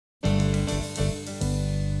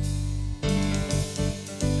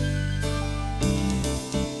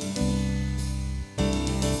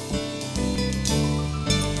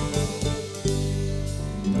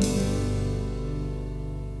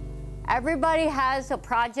Everybody has a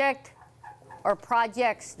project or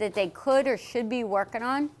projects that they could or should be working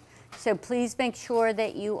on, so please make sure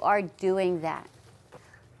that you are doing that.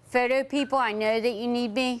 Photo people, I know that you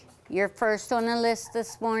need me. You're first on the list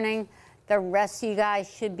this morning. The rest of you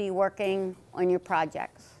guys should be working on your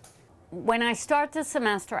projects. When I start the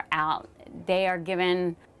semester out, they are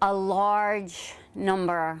given a large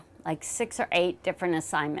number, like 6 or 8 different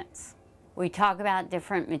assignments. We talk about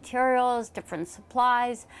different materials, different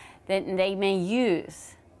supplies that they may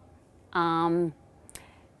use.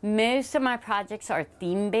 Most of my projects are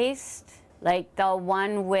theme-based, like the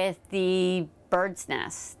one with the bird's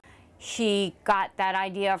nest. She got that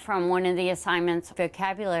idea from one of the assignments,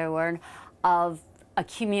 vocabulary word, of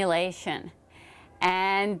accumulation.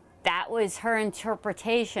 And that was her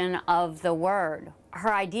interpretation of the word.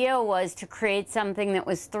 Her idea was to create something that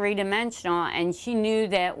was three-dimensional, and she knew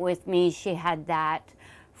that with me she had that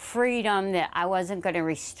freedom, that I wasn't going to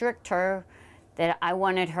restrict her, that I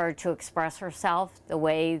wanted her to express herself the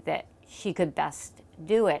way that she could best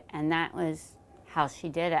do it, and that was how she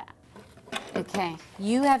did it. Okay,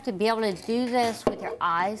 you have to be able to do this with your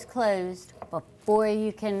eyes closed before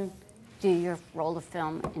you can do your roll of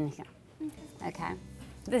film in here. Okay.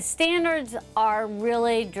 The standards are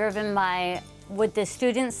really driven by what the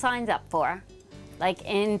student signs up for. Like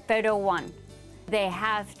in photo 1, they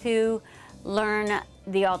have to learn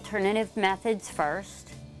the alternative methods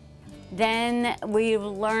first. Then we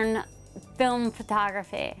learn film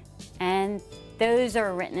photography, and those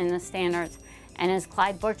are written in the standards. And as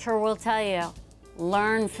Clyde Butcher will tell you,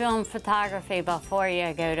 learn film photography before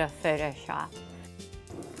you go to Photoshop.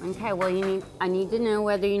 Okay, well I need to know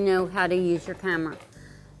whether you know how to use your camera.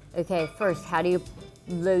 Okay, first, how do you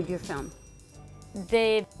load your film?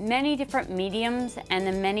 The many different mediums and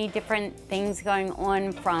the many different things going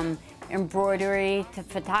on, from embroidery to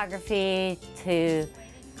photography to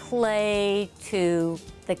clay to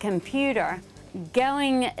the computer,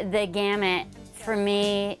 going the gamut for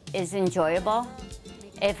me is enjoyable.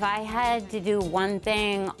 If I had to do one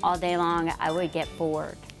thing all day long, I would get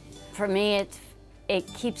bored. For me,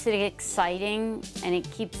 it keeps it exciting and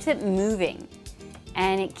it keeps it moving.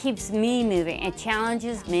 And it keeps me moving. It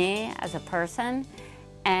challenges me as a person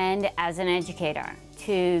and as an educator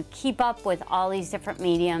to keep up with all these different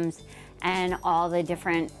mediums and all the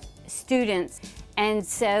different students. And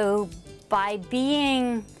so by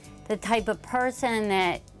being the type of person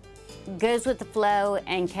that goes with the flow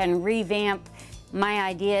and can revamp my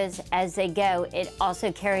ideas as they go, it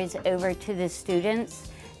also carries over to the students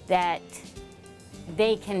that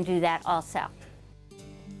they can do that also.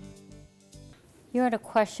 You had a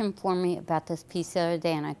question for me about this piece the other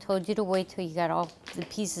day, and I told you to wait till you got all the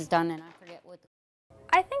pieces done, and I forget what.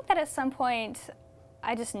 I think that at some point,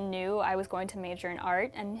 I just knew I was going to major in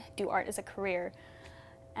art and do art as a career.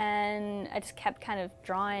 And I just kept kind of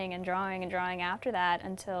drawing and drawing and drawing after that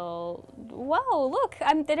until, whoa, look,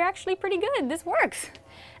 they're actually pretty good, this works.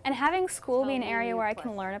 And having school be an area where I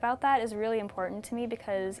can learn about that is really important to me,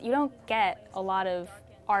 because you don't get a lot of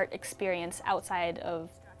art experience outside of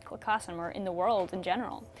classroom or in the world in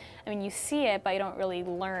general. I mean, you see it, but you don't really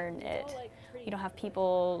learn it. You don't have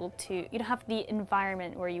people to, you don't have the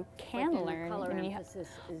environment where you can learn. I mean,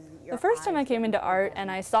 the first time I came into art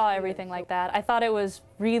and I saw everything like that, I thought it was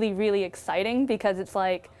really, really exciting, because it's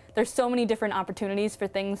like there's so many different opportunities for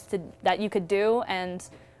things that you could do. And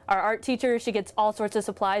our art teacher, she gets all sorts of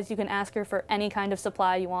supplies. You can ask her for any kind of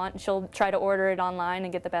supply you want, and she'll try to order it online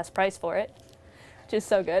and get the best price for it, which is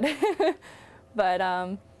so good.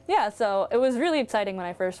 But yeah, so it was really exciting when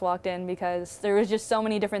I first walked in, because there was just so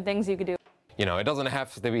many different things you could do. You know, it doesn't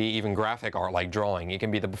have to be even graphic art like drawing. It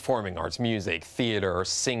can be the performing arts, music, theater,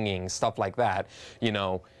 singing, stuff like that. You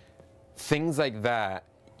know, things like that.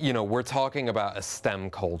 You know, we're talking about a STEM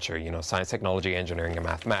culture, you know, science, technology, engineering, and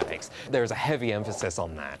mathematics. There's a heavy emphasis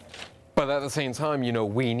on that. But at the same time, you know,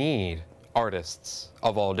 we need artists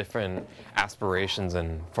of all different aspirations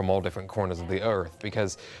and from all different corners of the earth,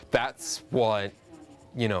 because that's what,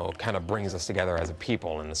 you know, kind of brings us together as a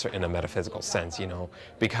people in a metaphysical sense, you know,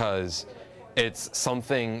 because it's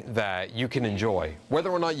something that you can enjoy. Whether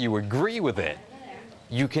or not you agree with it,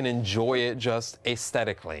 you can enjoy it just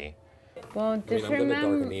aesthetically. Well, just I'm going to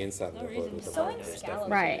darken remember, the inside of the hood with the markers.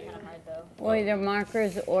 right, or either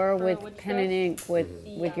markers or with pen and ink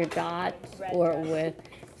with your dots, or with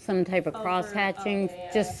some type of cross hatching,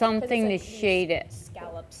 just something to shade it.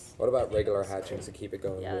 What about regular hatchings to keep it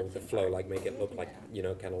going with the flow, like make it look like, you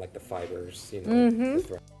know, kind of like the fibers, you know?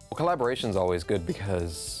 Well, collaboration's always good,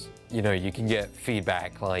 because, you know, you can get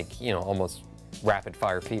feedback, like, you know, almost rapid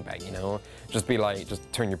fire feedback, you know? Just be like,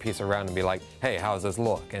 just turn your piece around and be like, hey, how does this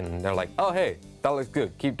look? And they're like, oh, hey, that looks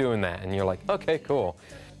good, keep doing that. And you're like, okay, cool.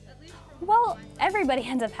 Well, everybody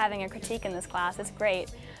ends up having a critique in this class. It's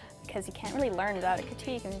great, because you can't really learn without a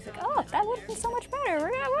critique. And it's like, oh, that would have been so much better.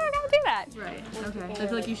 We're gonna do that. Right, okay. I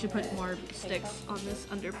feel like you should put more sticks on this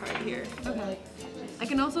under part here. Okay. I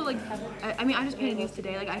can also, like, I mean, I just painted these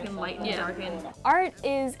today. Like, I can lighten and darken. Art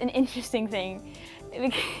is an interesting thing.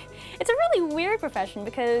 It's a really weird profession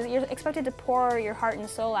because you're expected to pour your heart and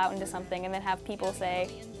soul out into something and then have people say,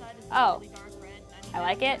 oh, I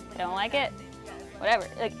like it, I don't like it, whatever.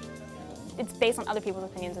 Like, it's based on other people's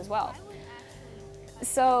opinions as well.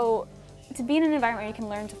 So to be in an environment where you can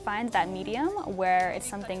learn to find that medium where it's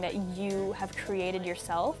something that you have created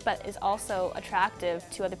yourself but is also attractive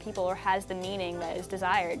to other people or has the meaning that is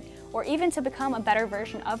desired, or even to become a better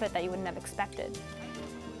version of it that you wouldn't have expected.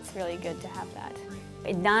 It's really good to have that.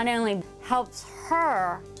 It not only helps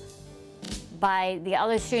her by the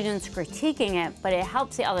other students critiquing it, but it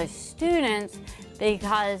helps the other students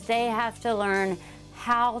because they have to learn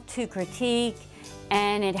how to critique,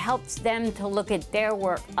 and it helps them to look at their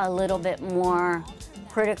work a little bit more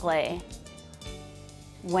critically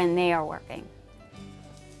when they are working.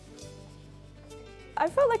 I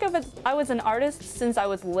felt like I was an artist since I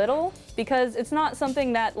was little, because it's not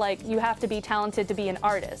something that, like, you have to be talented to be an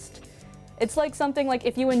artist. It's like something like,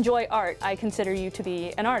 if you enjoy art, I consider you to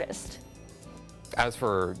be an artist. As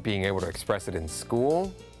for being able to express it in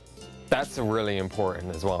school, that's really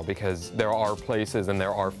important as well, because there are places and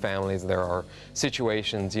there are families, there are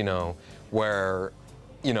situations, you know, where,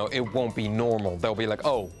 you know, it won't be normal. They'll be like,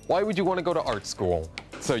 oh, why would you want to go to art school?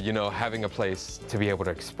 So, you know, having a place to be able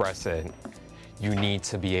to express it, you need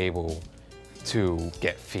to be able to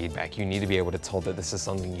get feedback. You need to be able to tell that this is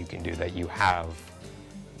something you can do, that you have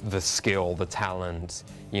the skill, the talent,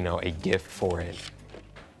 you know, a gift for it.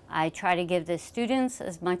 I try to give the students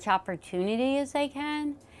as much opportunity as they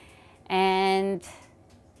can, and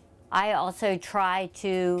I also try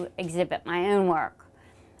to exhibit my own work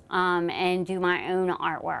and do my own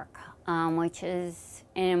artwork, which is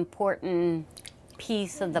an important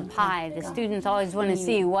piece of the pie. The students always want to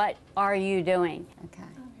see, what are you doing? Okay.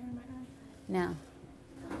 Now,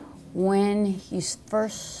 when you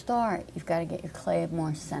first start, you've got to get your clay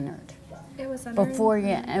more centered. It was centered before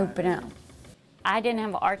you open up. I didn't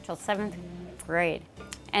have art till 7th grade.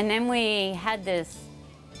 And then we had this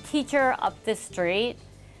teacher up the street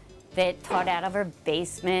that taught out of her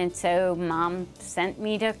basement, so Mom sent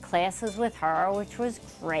me to classes with her, which was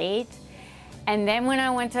great. And then when I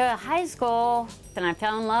went to high school, then I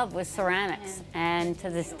fell in love with ceramics. And to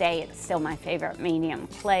this day, it's still my favorite medium.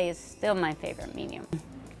 Clay is still my favorite medium.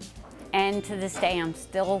 And to this day, I'm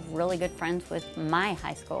still really good friends with my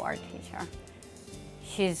high school art teacher.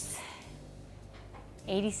 She's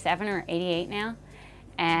 87 or 88 now,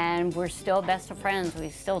 and we're still best of friends. We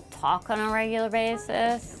still talk on a regular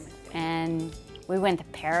basis, and we went to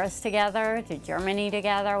Paris together, to Germany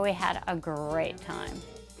together. We had a great time.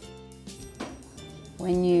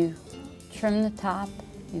 When you trim the top,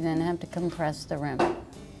 you then have to compress the rim.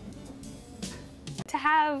 To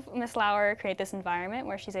have Miss Lauer create this environment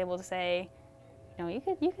where she's able to say, you know, you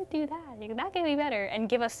could do that, that could be better, and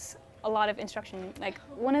give us a lot of instruction. Like,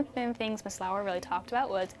 one of the things Miss Lauer really talked about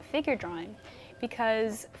was figure drawing,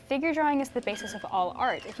 because figure drawing is the basis of all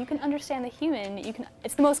art. If you can understand the human,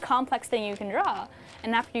 it's the most complex thing you can draw,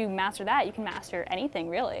 and after you master that, you can master anything,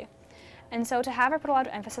 really. And so to have her put a lot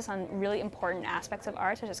of emphasis on really important aspects of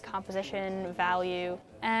art, such as composition, value,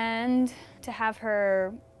 and to have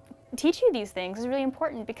her teach you these things is really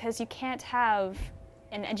important, because you can't have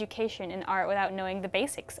an education in art without knowing the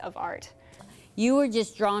basics of art. You were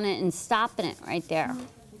just drawing it and stopping it right there.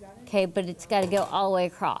 Okay, but it's got to go all the way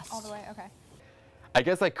across. All the way, okay. I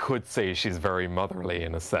guess I could say she's very motherly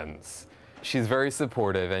in a sense. She's very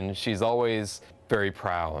supportive, and she's always very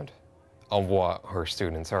proud of what her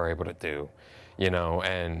students are able to do, you know,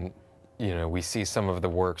 and, you know, we see some of the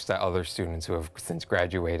works that other students who have since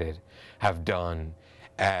graduated have done,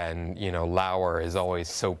 and, you know, Lauer is always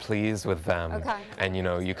so pleased with them. Okay. And, you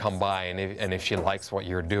know, you come by, and if she likes what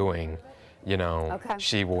you're doing, you know,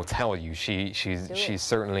 she will tell you. She's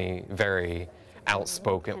certainly very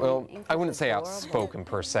outspoken. Well, I wouldn't say outspoken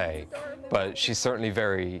per se, but she certainly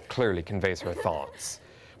very clearly conveys her thoughts.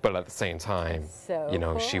 But at the same time, you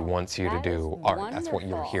know, she wants you to do art. That's what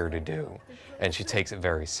you're here to do. And she takes it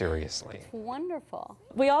very seriously. Wonderful.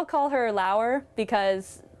 We all call her Lauer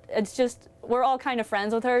because it's just, we're all kind of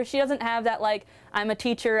friends with her. She doesn't have that, like, I'm a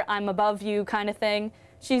teacher, I'm above you kind of thing.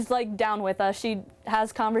 She's, like, down with us. She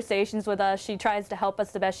has conversations with us. She tries to help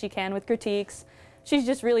us the best she can with critiques. She's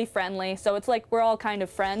just really friendly. So it's like we're all kind of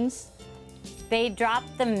friends. They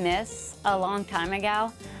dropped the myths a long time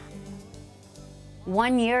ago.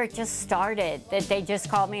 1 year it just started that they just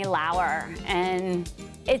called me Lauer, and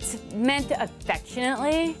it's meant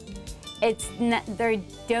affectionately. It's not, they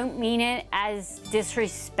don't mean it as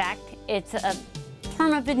disrespect. It's a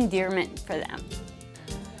term of endearment for them.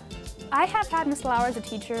 I have had Miss Lauer as a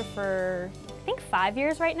teacher for, I think, 5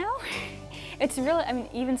 years right now. It's really, I mean,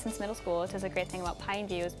 even since middle school, which is a great thing about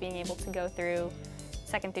Pineview, is being able to go through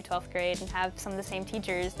 2nd through 12th grade and have some of the same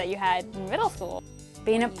teachers that you had in middle school.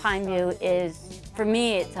 Being at Pineview is, for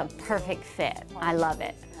me, it's a perfect fit. I love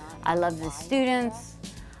it. I love the students.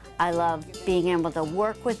 I love being able to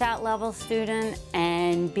work with that level student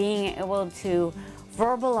and being able to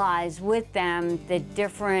verbalize with them the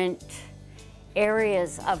different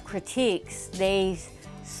areas of critiques. They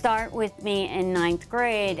start with me in 9th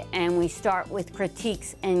grade, and we start with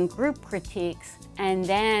critiques and group critiques, and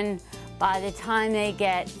then by the time they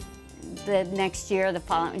get the next year, the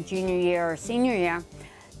following junior year or senior year,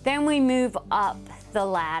 then we move up the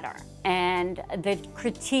ladder, and the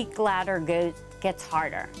critique ladder gets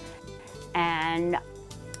harder. And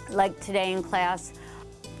like today in class,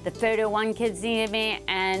 the photo one kids needed me,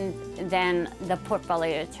 and then the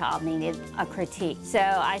portfolio child needed a critique. So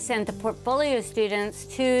I sent the portfolio students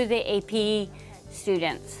to the AP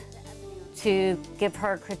students to give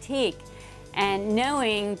her a critique. And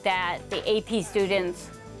knowing that the AP students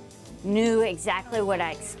knew exactly what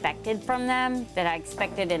I expected from them, that I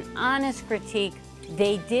expected an honest critique,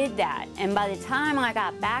 they did that. And by the time I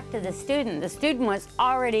got back to the student was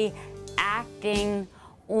already acting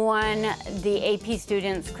on the AP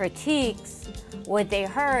students' critiques, what they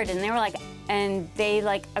heard, and they were like, and they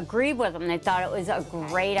like agreed with them. They thought it was a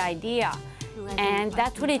great idea. And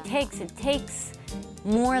that's what it takes. It takes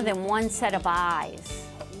more than one set of eyes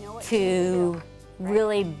to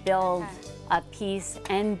really build a piece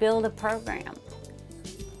and build a program.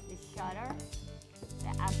 The shutter,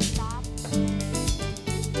 the f-stop.